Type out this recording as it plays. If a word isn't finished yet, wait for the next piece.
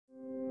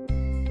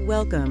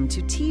Welcome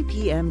to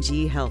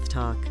TPMG Health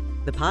Talk,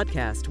 the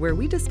podcast where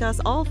we discuss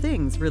all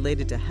things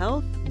related to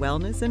health,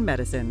 wellness, and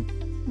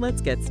medicine.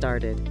 Let's get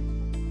started.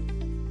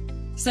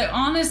 So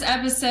on this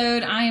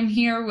episode, I am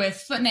here with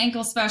foot and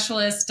ankle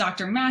specialist,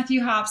 Dr.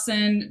 Matthew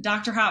Hopson.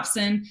 Dr.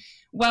 Hopson,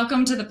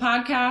 welcome to the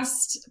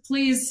podcast.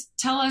 Please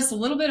tell us a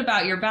little bit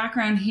about your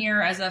background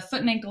here as a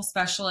foot and ankle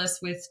specialist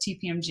with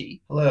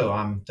TPMG. Hello,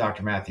 I'm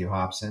Dr. Matthew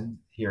Hopson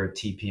here at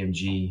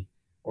TPMG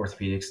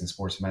Orthopedics and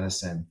Sports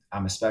Medicine.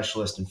 I'm a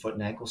specialist in foot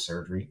and ankle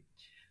surgery.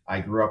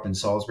 I grew up in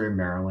Salisbury,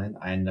 Maryland.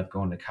 I ended up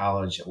going to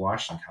college at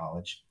Washington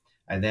College.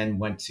 I then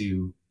went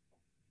to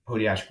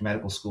podiatric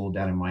medical school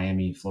down in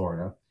Miami,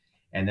 Florida,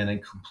 and then I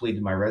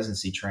completed my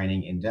residency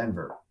training in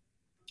Denver.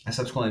 I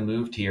subsequently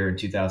moved here in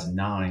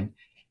 2009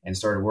 and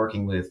started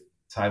working with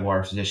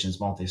Tidewater Physicians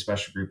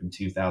Multi-Specialty Group in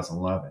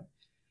 2011.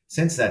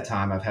 Since that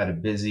time, I've had a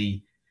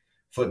busy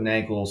foot and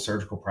ankle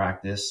surgical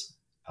practice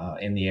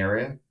in the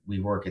area. We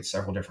work at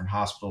several different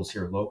hospitals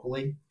here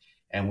locally,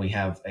 and we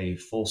have a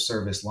full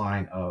service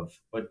line of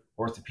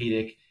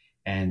orthopedic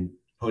and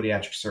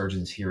podiatric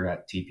surgeons here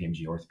at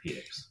TPMG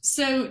Orthopedics.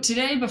 So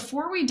today,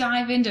 before we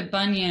dive into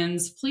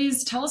bunions,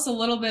 please tell us a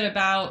little bit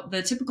about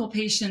the typical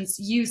patients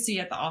you see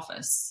at the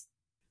office.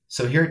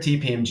 So here at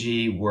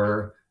TPMG,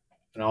 we're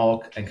an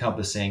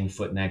all-encompassing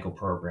foot and ankle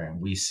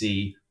program. We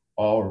see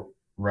all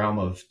realm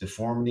of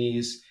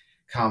deformities,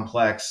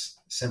 complex,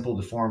 simple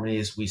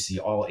deformities. We see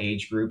all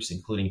age groups,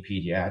 including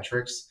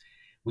pediatrics.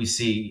 We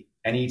see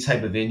any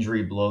type of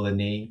injury below the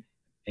knee,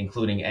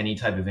 including any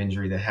type of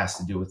injury that has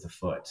to do with the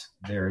foot.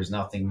 There is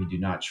nothing we do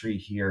not treat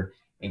here,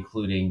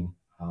 including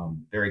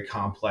very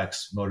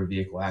complex motor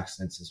vehicle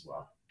accidents as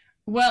well.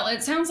 Well,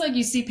 it sounds like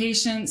you see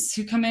patients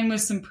who come in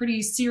with some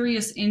pretty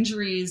serious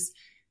injuries.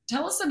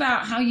 Tell us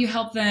about how you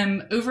help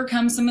them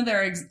overcome some of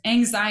their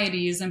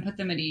anxieties and put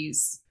them at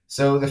ease.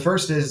 So the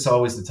first is it's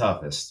always the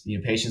toughest.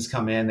 Patients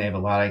come in, they have a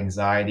lot of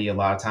anxiety. A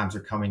lot of times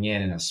they're coming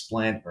in a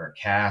splint or a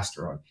cast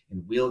or in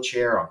a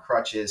wheelchair, on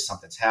crutches.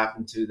 Something's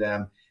happened to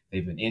them.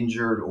 They've been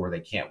injured or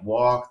they can't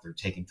walk. They're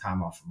taking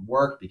time off from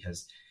work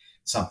because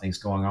something's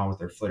going on with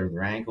their foot or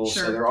their ankle.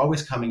 Sure. So they're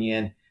always coming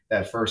in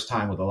that first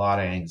time with a lot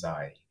of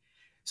anxiety.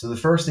 So the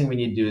first thing we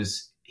need to do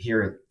is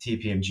here at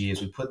TPMG is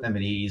we put them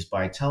at ease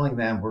by telling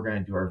them we're going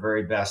to do our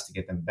very best to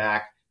get them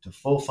back to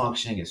full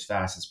functioning as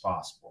fast as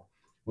possible.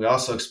 We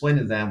also explain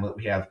to them that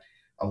we have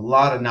a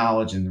lot of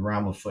knowledge in the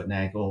realm of foot and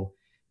ankle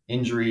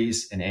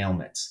injuries and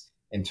ailments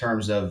in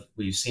terms of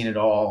we've seen it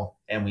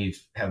all and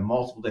we've have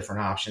multiple different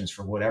options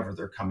for whatever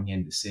they're coming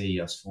in to see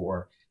us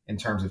for in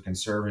terms of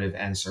conservative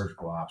and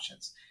surgical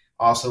options.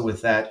 Also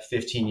with that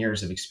 15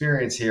 years of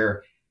experience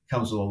here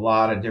comes with a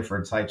lot of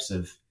different types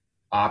of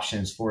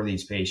options for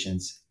these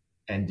patients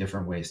and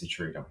different ways to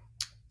treat them.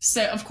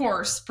 So, of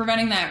course,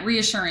 providing that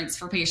reassurance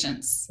for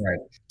patients. Right.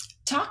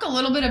 Talk a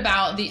little bit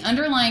about the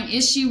underlying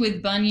issue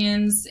with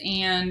bunions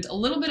and a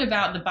little bit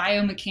about the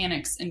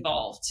biomechanics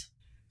involved.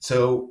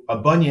 So a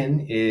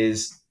bunion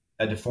is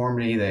a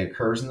deformity that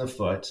occurs in the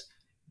foot.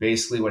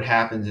 Basically what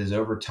happens is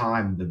over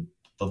time,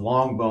 the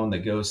long bone that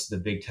goes to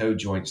the big toe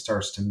joint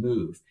starts to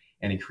move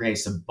and it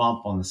creates a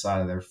bump on the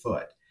side of their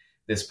foot.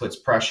 This puts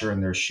pressure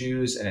in their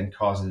shoes and it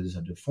causes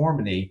a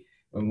deformity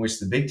in which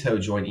the big toe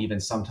joint even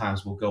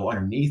sometimes will go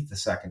underneath the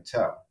second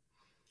toe.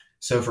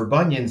 So for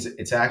bunions,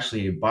 it's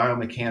actually a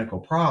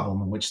biomechanical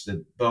problem in which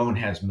the bone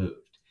has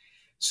moved.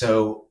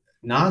 So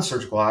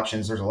non-surgical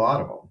options, there's a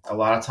lot of them. A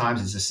lot of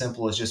times it's as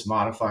simple as just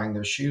modifying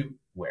their shoe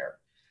wear.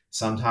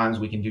 Sometimes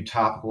we can do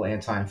topical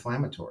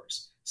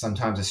anti-inflammatories.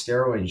 Sometimes a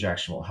steroid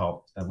injection will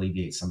help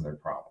alleviate some of their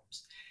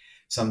problems.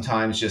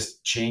 Sometimes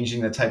just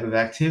changing the type of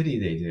activity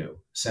they do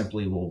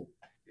simply will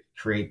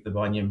create the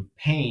bunion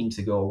pain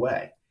to go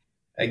away.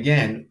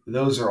 Again,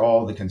 those are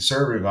all the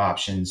conservative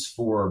options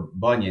for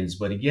bunions.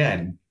 But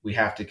again, we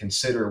have to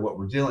consider what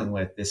we're dealing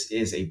with. This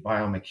is a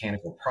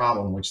biomechanical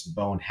problem, which the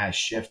bone has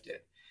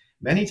shifted.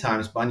 Many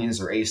times bunions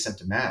are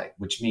asymptomatic,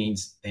 which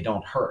means they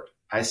don't hurt.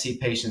 I see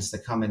patients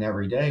that come in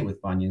every day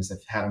with bunions that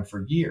have had them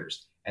for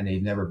years and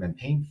they've never been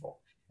painful.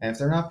 And if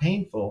they're not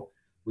painful,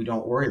 we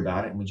don't worry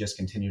about it and we just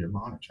continue to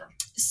monitor them.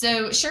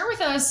 So share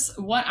with us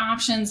what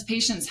options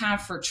patients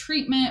have for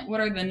treatment.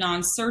 What are the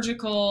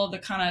non-surgical, the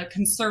kind of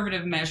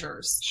conservative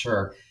measures?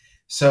 Sure.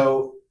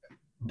 So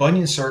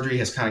bunion surgery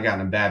has kind of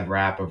gotten a bad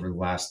rap over the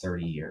last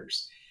 30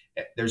 years.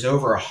 There's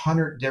over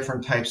 100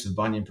 different types of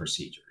bunion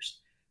procedures.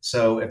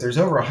 So if there's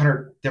over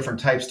 100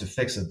 different types to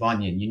fix a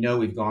bunion,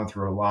 we've gone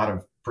through a lot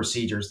of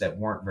procedures that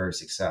weren't very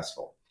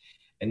successful.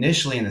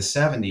 Initially in the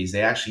 70s,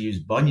 they actually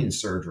used bunion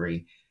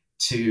surgery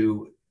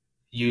to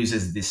use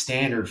as the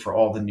standard for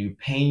all the new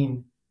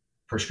pain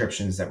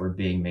prescriptions that were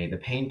being made, the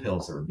pain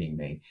pills that were being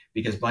made,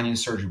 because bunion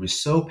surgery was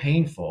so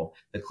painful,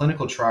 the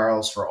clinical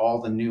trials for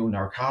all the new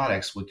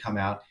narcotics would come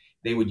out.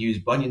 They would use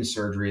bunion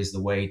surgery as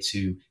the way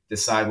to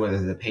decide whether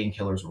the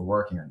painkillers were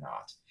working or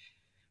not.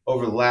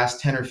 Over the last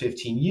 10 or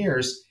 15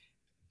 years,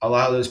 a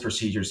lot of those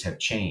procedures have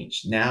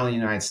changed. Now in the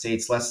United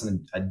States, less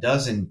than a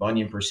dozen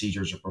bunion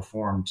procedures are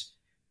performed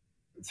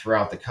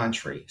throughout the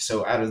country.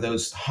 So out of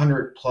those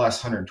 100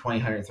 plus, 120,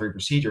 130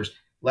 procedures,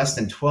 less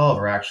than 12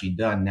 are actually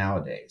done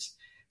nowadays.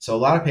 So a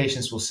lot of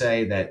patients will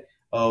say that,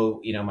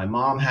 oh, my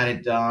mom had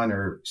it done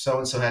or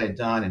so-and-so had it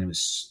done, and it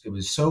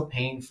was so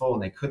painful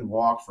and they couldn't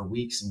walk for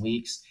weeks and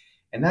weeks.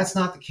 And that's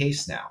not the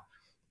case now.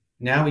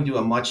 Now we do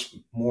a much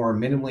more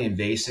minimally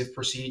invasive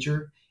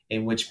procedure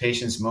in which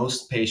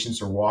most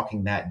patients are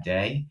walking that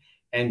day.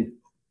 And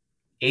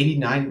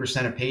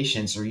 80-90% of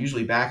patients are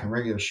usually back in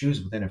regular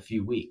shoes within a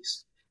few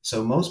weeks.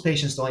 So most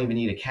patients don't even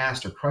need a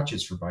cast or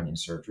crutches for bunion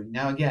surgery.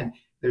 Now, again,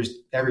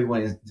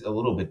 everyone is a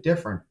little bit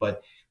different,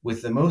 but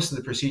with most of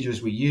the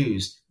procedures we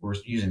use, we're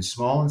using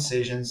small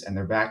incisions and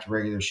they're back to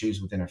regular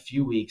shoes within a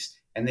few weeks,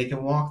 and they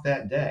can walk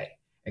that day,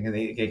 and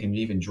they can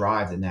even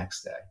drive the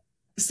next day.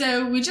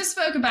 So we just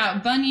spoke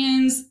about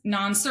bunions,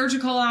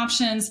 non-surgical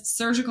options,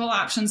 surgical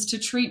options to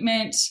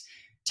treatment.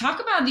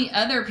 Talk about the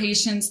other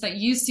patients that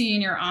you see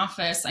in your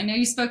office. I know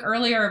you spoke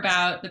earlier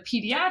about the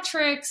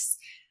pediatrics.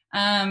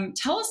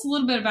 Tell us a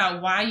little bit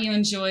about why you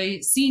enjoy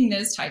seeing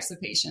those types of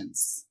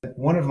patients.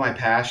 One of my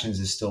passions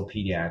is still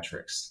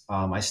pediatrics.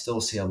 I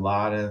still see a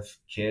lot of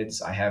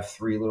kids. I have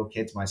 3 little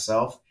kids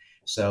myself,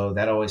 so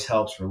that always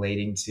helps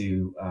relating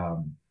to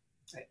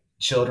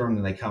children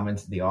when they come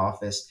into the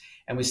office.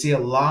 And we see a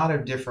lot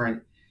of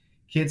different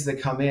kids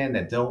that come in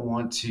that don't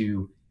want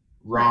to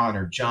run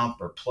or jump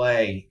or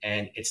play.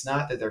 And it's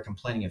not that they're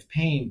complaining of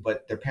pain,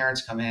 but their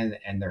parents come in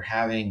and they're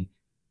having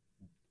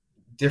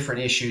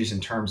different issues in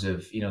terms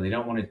of, they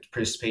don't want to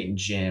participate in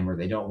gym, or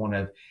they don't want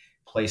to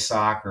play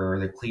soccer, or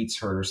their cleats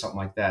hurt or something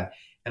like that.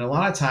 And a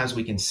lot of times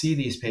we can see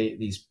these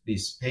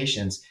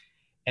patients,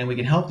 and we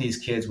can help these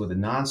kids with a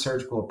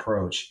non-surgical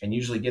approach and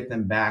usually get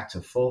them back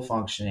to full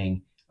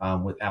functioning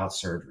without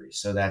surgery.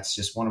 So that's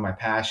just one of my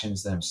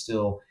passions that I'm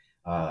still,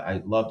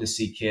 I love to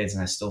see kids,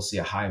 and I still see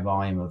a high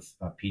volume of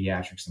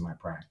pediatrics in my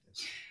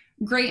practice.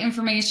 Great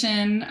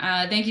information.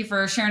 Thank you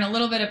for sharing a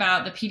little bit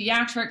about the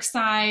pediatric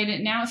side.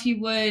 Now, if you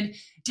would,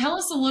 tell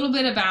us a little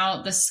bit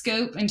about the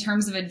scope in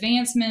terms of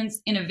advancements,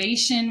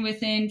 innovation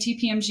within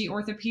TPMG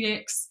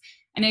Orthopedics.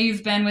 I know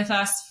you've been with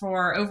us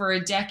for over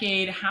a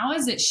decade. How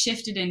has it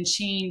shifted and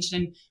changed,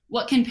 and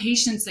what can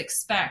patients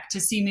expect to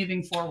see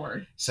moving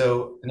forward?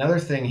 So another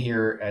thing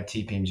here at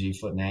TPMG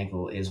Foot and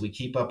Ankle is we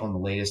keep up on the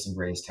latest and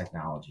greatest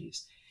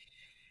technologies.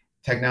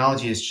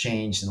 Technology has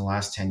changed in the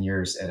last 10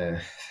 years at an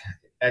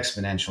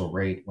exponential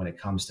rate when it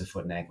comes to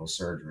foot and ankle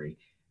surgery.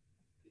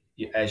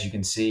 As you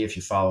can see, if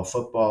you follow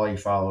football, you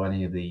follow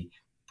any of the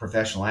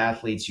professional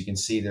athletes, you can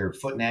see their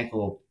foot and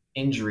ankle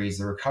injuries,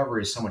 the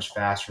recovery is so much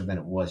faster than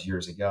it was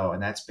years ago.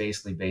 And that's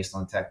basically based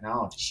on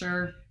technology.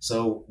 Sure.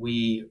 So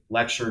we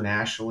lecture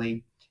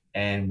nationally,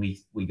 and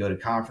we go to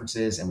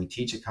conferences, and we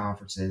teach at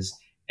conferences,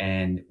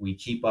 and we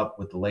keep up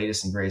with the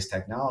latest and greatest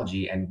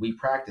technology. And we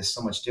practice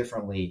so much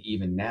differently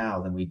even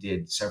now than we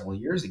did several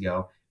years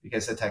ago,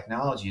 because the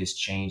technology has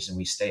changed, and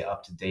we stay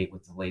up to date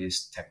with the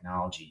latest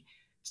technology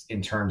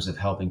in terms of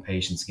helping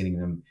patients, getting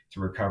them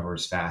to recover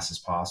as fast as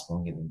possible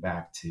and getting them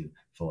back to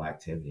full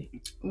activity.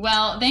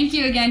 Well, thank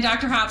you again,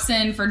 Dr.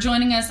 Hopson, for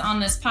joining us on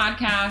this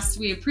podcast.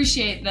 We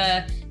appreciate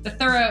the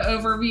thorough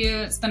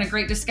overview. It's been a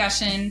great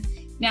discussion.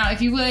 Now,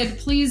 if you would,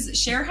 please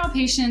share how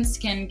patients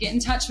can get in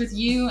touch with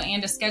you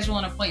and to schedule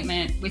an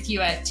appointment with you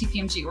at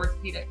TPMG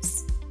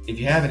Orthopedics. If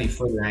you have any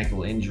foot or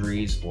ankle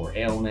injuries or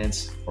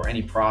ailments or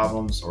any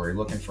problems, or you're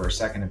looking for a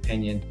second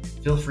opinion,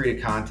 feel free to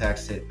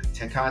contact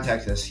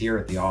us here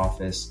at the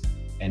office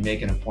and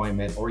make an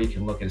appointment, or you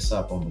can look us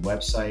up on the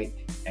website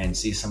and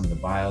see some of the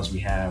bios we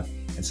have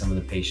and some of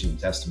the patient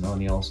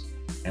testimonials,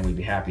 and we'd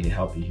be happy to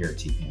help you here at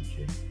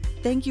TPMG.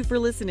 Thank you for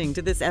listening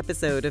to this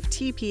episode of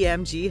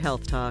TPMG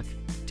Health Talk.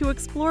 To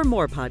explore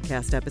more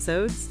podcast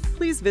episodes,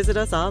 please visit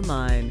us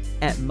online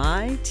at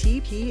mytpmg.com.